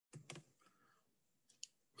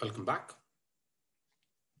Welcome back.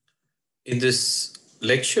 In this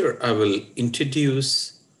lecture, I will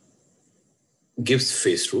introduce Gibbs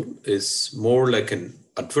Phase Rule. Is more like an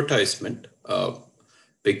advertisement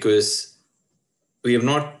because we have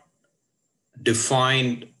not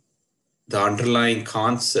defined the underlying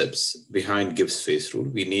concepts behind Gibbs Phase Rule.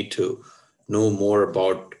 We need to know more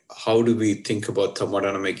about how do we think about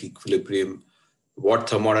thermodynamic equilibrium, what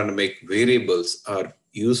thermodynamic variables are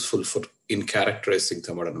useful for in characterizing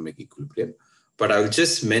thermodynamic equilibrium. But I'll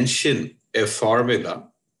just mention a formula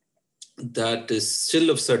that is still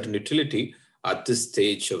of certain utility at this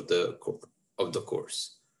stage of the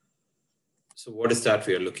course. So what is that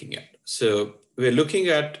we are looking at? So we're looking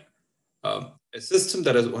at a system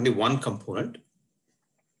that has only one component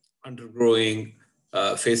undergoing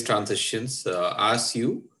phase transitions as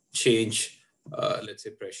you change, let's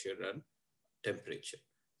say, pressure and temperature.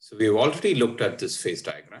 So we've already looked at this phase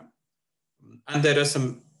diagram, and there are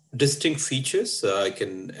some distinct features. I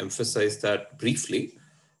can emphasize that briefly.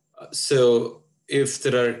 So if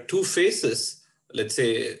there are two phases, let's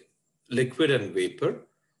say liquid and vapor,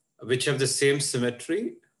 which have the same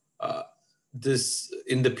symmetry, this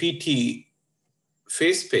in the PT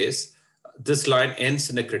phase space, this line ends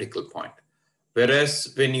in a critical point.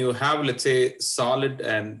 Whereas when you have, let's say, solid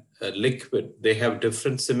and liquid, they have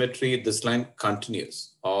different symmetry. This line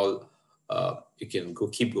continues. All you can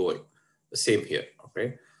keep going. The same here.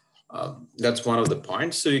 Okay, that's one of the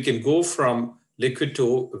points. So you can go from liquid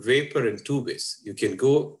to vapor in two ways. You can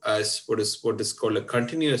go as what is called a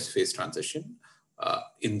continuous phase transition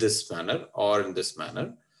in this manner or in this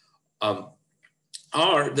manner,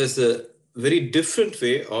 or there's a very different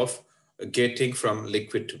way of getting from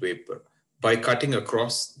liquid to vapor by cutting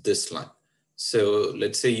across this line. So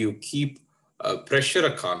let's say you keep pressure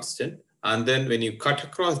a constant, and then when you cut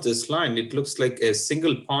across this line, it looks like a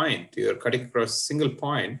single point. You're cutting across a single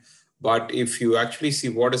point. But if you actually see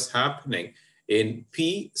what is happening in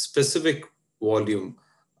P specific volume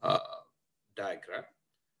diagram,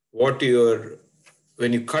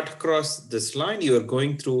 when you cut across this line, you are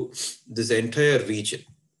going through this entire region,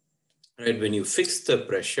 right? When you fix the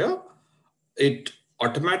pressure, it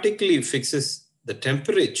automatically fixes the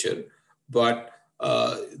temperature, but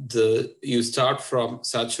you start from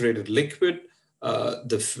saturated liquid,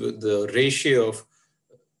 the ratio of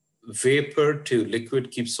vapor to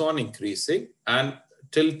liquid keeps on increasing and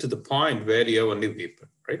till to the point where you have only vapor,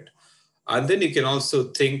 right? And then you can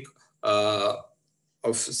also think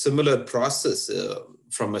of similar process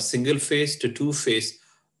from a single phase to two phase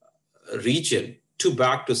region to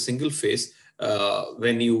back to single phase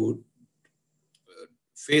when you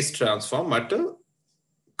phase transform at a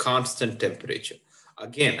constant temperature.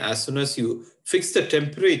 Again, as soon as you fix the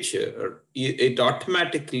temperature, it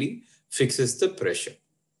automatically fixes the pressure.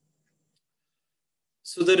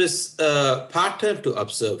 So there is a pattern to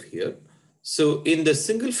observe here. So in the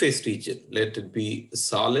single phase region, let it be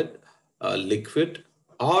solid, liquid,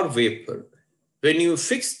 or vapor, when you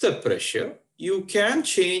fix the pressure, you can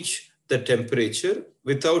change the temperature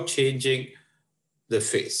without changing the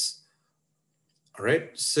phase. All right.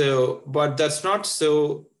 So, but that's not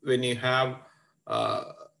so when you have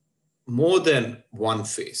more than one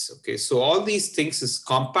phase. Okay. So all these things is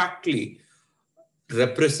compactly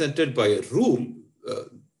represented by a rule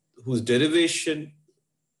whose derivation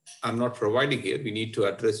I'm not providing here. We need to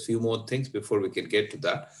address a few more things before we can get to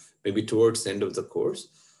that, maybe towards the end of the course.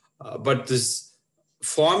 But this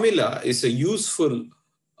formula is a useful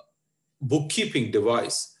bookkeeping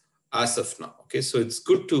device as of now. Okay, so it's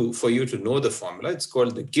good for you to know the formula. It's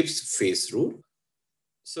called the Gibbs Phase Rule.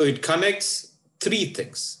 So it connects three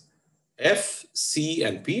things: F, C,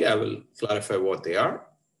 and P. I will clarify what they are.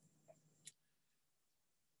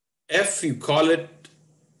 F, you call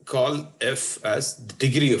F as the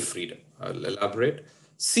degree of freedom. I'll elaborate.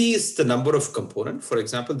 C is the number of components. For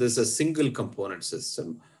example, there's a single component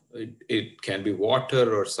system. It can be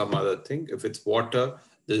water or some other thing. If it's water,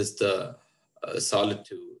 this is the solid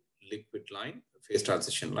to liquid line, phase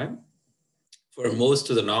transition line. For most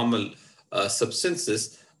of the normal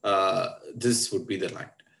substances, this would be the line.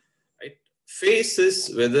 Right? Phase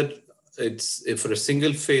is whether it's for a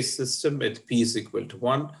single phase system, P is equal to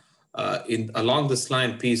 1. Along this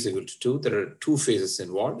line, P is equal to 2. There are two phases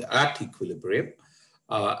involved at equilibrium.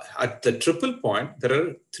 At the triple point, there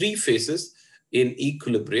are three phases in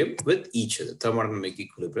equilibrium with each other, thermodynamic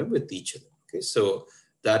equilibrium with each other. Okay, so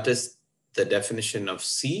that is the definition of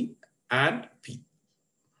C and P.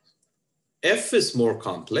 F is more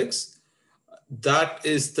complex. That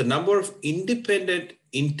is the number of independent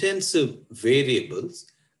intensive variables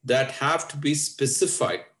that have to be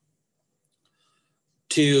specified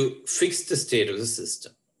to fix the state of the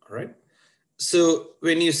system. all right? So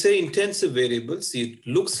when you say intensive variables, it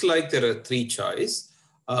looks like there are three choices,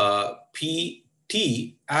 P,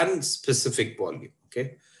 T, and specific volume,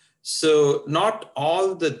 okay? So not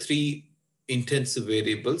all the three intensive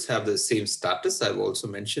variables have the same status. I've also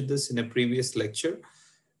mentioned this in a previous lecture.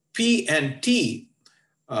 P and T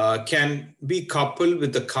can be coupled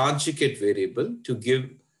with the conjugate variable to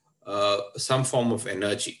give some form of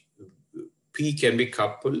energy. P can be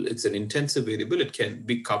coupled, it's an intensive variable, it can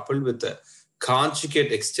be coupled with the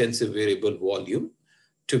conjugate extensive variable volume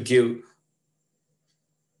to give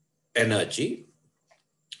energy.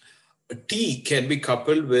 T can be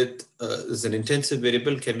coupled with, is an intensive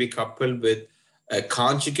variable, can be coupled with a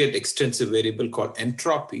conjugate extensive variable called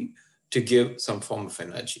entropy to give some form of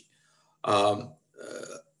energy.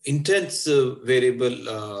 Intensive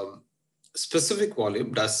variable specific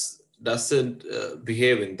volume doesn't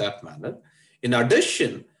behave in that manner. In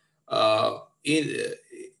addition,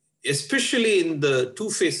 especially in the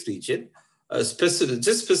two-phase region,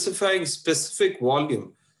 just specifying specific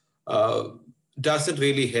volume doesn't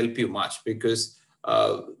really help you much, because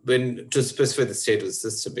when to specify the state of the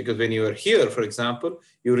system, because when you are here, for example,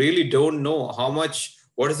 you really don't know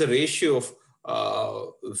what is the ratio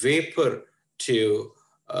of vapor to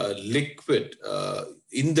liquid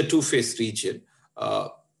in the two-phase region.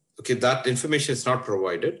 Okay, that information is not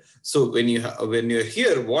provided. So when you're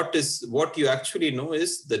here, what you actually know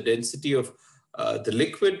is the density of the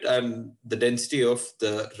liquid and the density of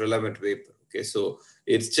the relevant vapor. Okay, so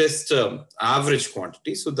it's just average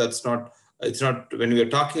quantity. So it's not, when we are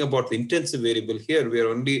talking about the intensive variable here, we are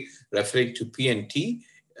only referring to P and T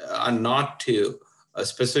and not to a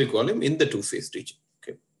specific volume in the two-phase region.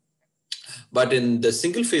 Okay, but in the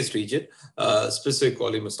single-phase region, specific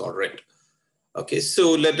volume is all right. Okay,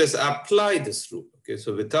 so let us apply this rule. Okay,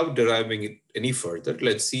 so without deriving it any further,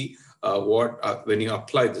 let's see when you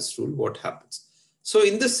apply this rule, what happens. So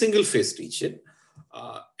in the single phase region,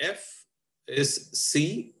 F is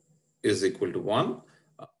C is equal to 1,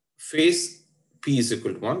 phase P is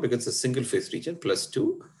equal to 1 because it's a single phase region plus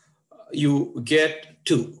 2, you get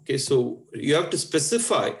 2. Okay, so you have to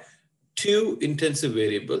specify two intensive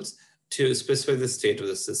variables to specify the state of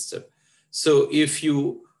the system. So if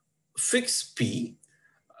you fix P,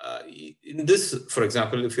 in this, for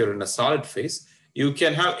example, if you're in a solid phase, you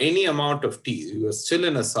can have any amount of T. You are still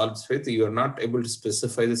in a solid phase, you are not able to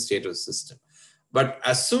specify the state of the system. But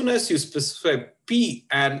as soon as you specify P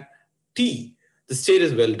and T, the state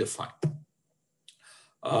is well defined.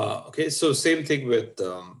 Okay, so same thing with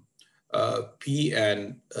P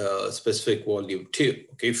and specific volume 2.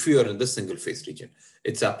 Okay, if you are in the single phase region,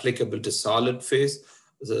 it's applicable to solid phase,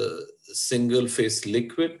 the single phase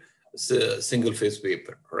liquid, single phase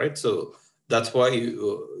vapor, right? So that's why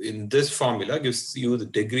in this formula gives you the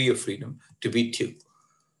degree of freedom to be 2.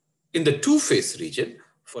 In the two-phase region,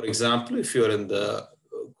 for example, if you're in the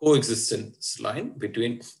coexistence line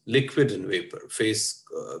between liquid and vapor, phase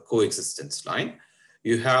coexistence line,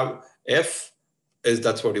 you have F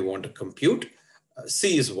that's what you want to compute.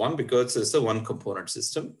 C is 1 because it's a one component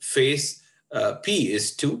system. Phase P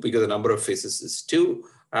is 2 because the number of phases is 2.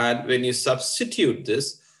 And when you substitute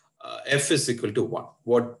this, F is equal to 1.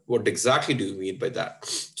 What exactly do you mean by that?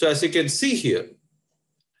 So as you can see here,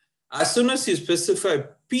 as soon as you specify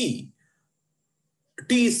P,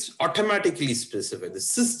 T is automatically specified. The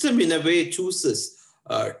system in a way chooses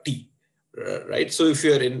T, right? So if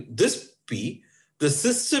you're in this P, the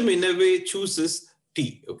system in a way chooses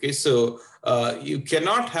T, okay? So you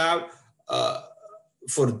cannot have,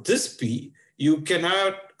 for this P, you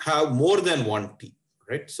cannot have more than one T,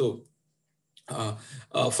 right? So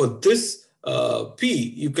for this P,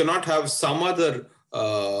 you cannot have some other,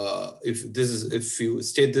 if you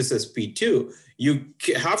state this as P2, you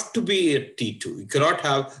have to be at T2. You cannot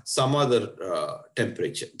have some other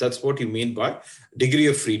temperature. That's what you mean by degree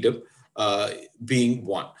of freedom being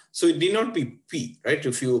 1. So it need not be P, right?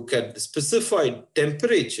 If you can specify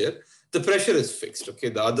temperature, the pressure is fixed, okay,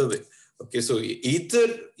 the other way. Okay, so either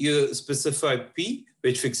you specify P,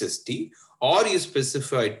 which fixes T, or you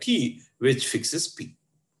specify T, which fixes P.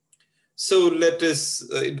 So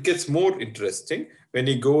it gets more interesting when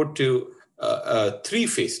you go to a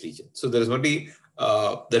three-phase region. So there's only,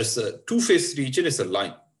 there's a two-phase region is a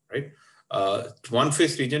line, right?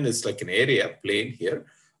 One-phase region is like an area, plane here,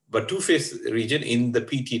 but two-phase region in the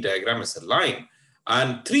PT diagram is a line,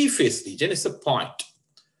 and three-phase region is a point.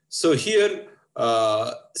 So here,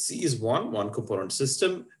 C is one component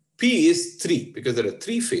system, P is 3 because there are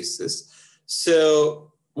 3 phases.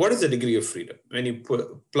 So what is the degree of freedom? When you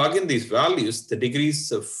plug in these values, the degree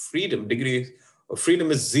of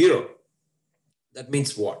freedom is 0. That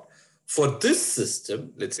means what? For this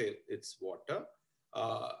system, let's say it's water,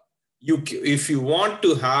 if you want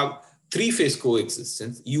to have three-phase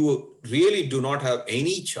coexistence, you really do not have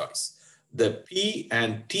any choice. The P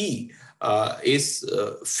and T is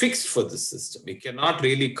fixed for the system. You cannot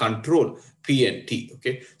really control P and T,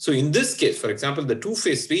 okay? So in this case, for example, the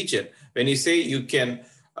two-phase region, when you say you can,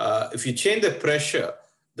 if you change the pressure,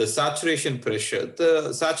 the saturation pressure,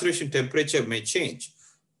 the saturation temperature may change.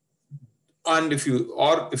 And if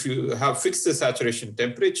you have fixed the saturation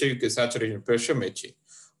temperature, your saturation pressure may change.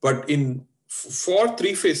 But for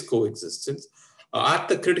three-phase coexistence, at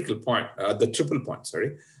the critical point, the triple point,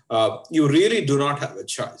 sorry, you really do not have a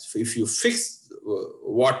choice. If you fix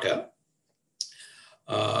water,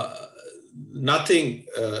 nothing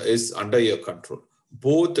is under your control.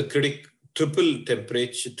 Both the triple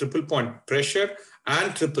temperature, triple point pressure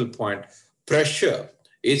and triple point pressure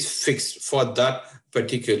is fixed for that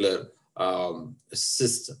particular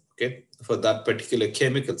system, okay, for that particular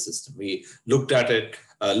chemical system. We looked at it,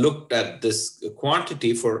 looked at this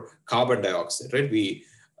quantity for carbon dioxide, right?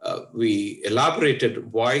 We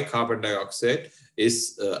elaborated why carbon dioxide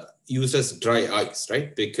is used as dry ice,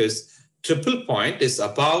 right? Because triple point is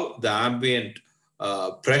above the ambient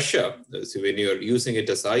pressure. So when you're using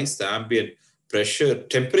it as ice, the ambient pressure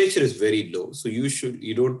temperature is very low. So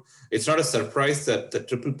it's not a surprise that the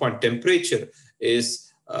triple point temperature is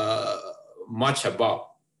much above.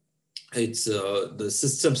 It's the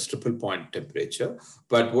system's triple point temperature.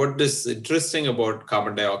 But what is interesting about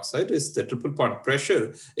carbon dioxide is the triple point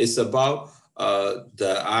pressure is above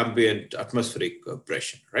the ambient atmospheric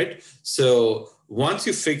pressure, right? So once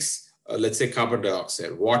you fix, let's say, carbon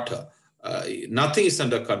dioxide, water, nothing is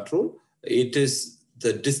under control. It is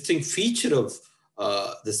the distinct feature of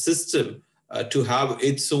the system to have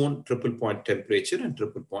its own triple point temperature and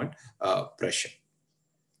triple point pressure.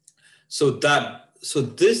 So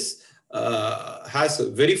this has a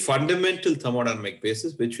very fundamental thermodynamic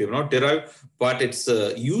basis, which we have not derived, but it's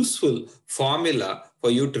a useful formula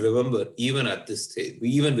for you to remember even at this stage,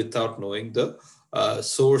 even without knowing the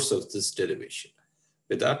source of this derivation.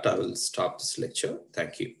 With that, I will stop this lecture.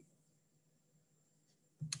 Thank you.